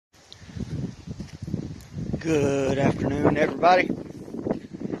Good afternoon, everybody.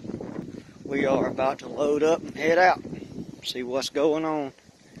 We are about to load up and head out, see what's going on.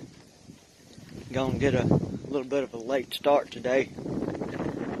 Gonna get a little bit of a late start today,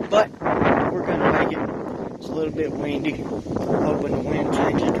 but we're gonna make it. It's a little bit windy. Hoping the wind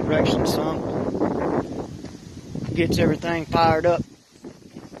changes direction some, gets everything fired up.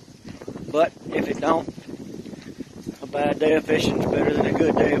 But if it don't, a bad day of fishing is better than a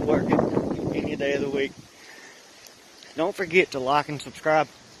good day of working any day of the week. Don't forget to like and subscribe.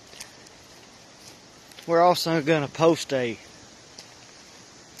 We're also going to post a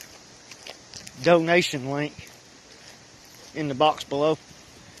donation link in the box below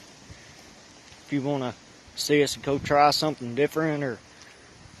if you want to see us go try something different or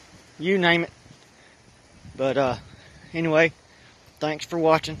you name it. But anyway, thanks for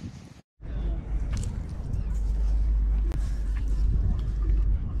watching.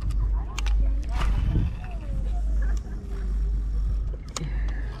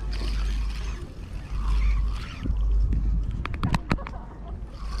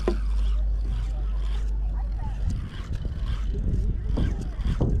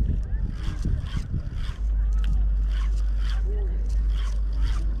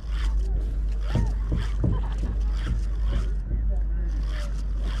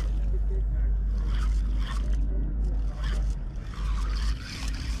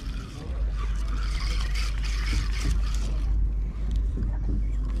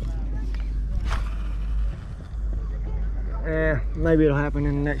 Yeah, maybe it'll happen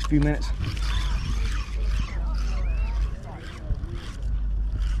in the next few minutes.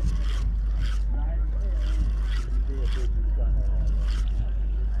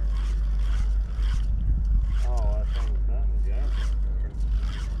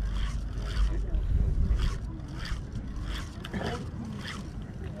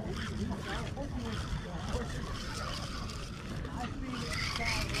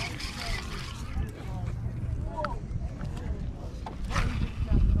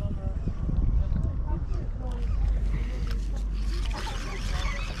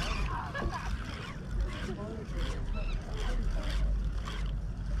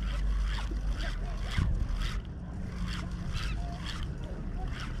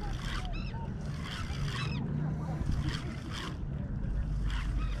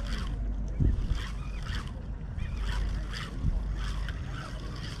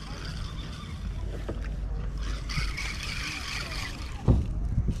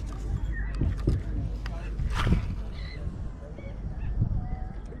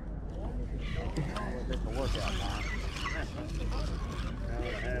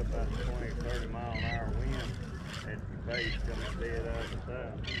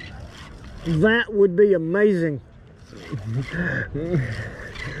 That would be amazing.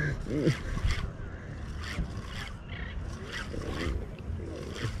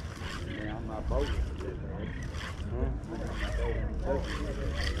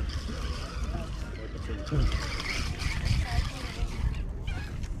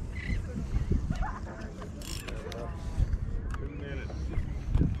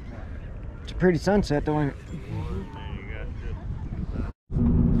 It's a pretty sunset though, ain't it?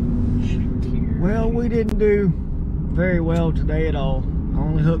 Well, we didn't do very well today at all. I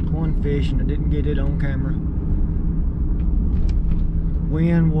only hooked one fish and I didn't get it on camera.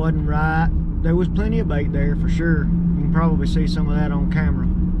 Wind wasn't right. There was plenty of bait there for sure. You can probably see some of that on camera.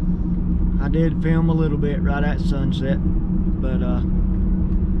 I did film a little bit right at sunset, but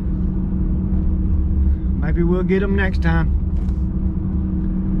maybe we'll get them next time.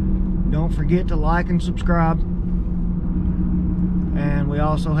 Don't forget to like and subscribe. And we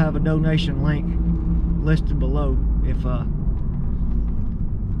also have a donation link listed below if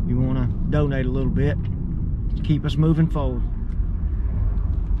you want to donate a little bit to keep us moving forward.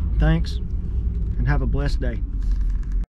 Thanks, and have a blessed day.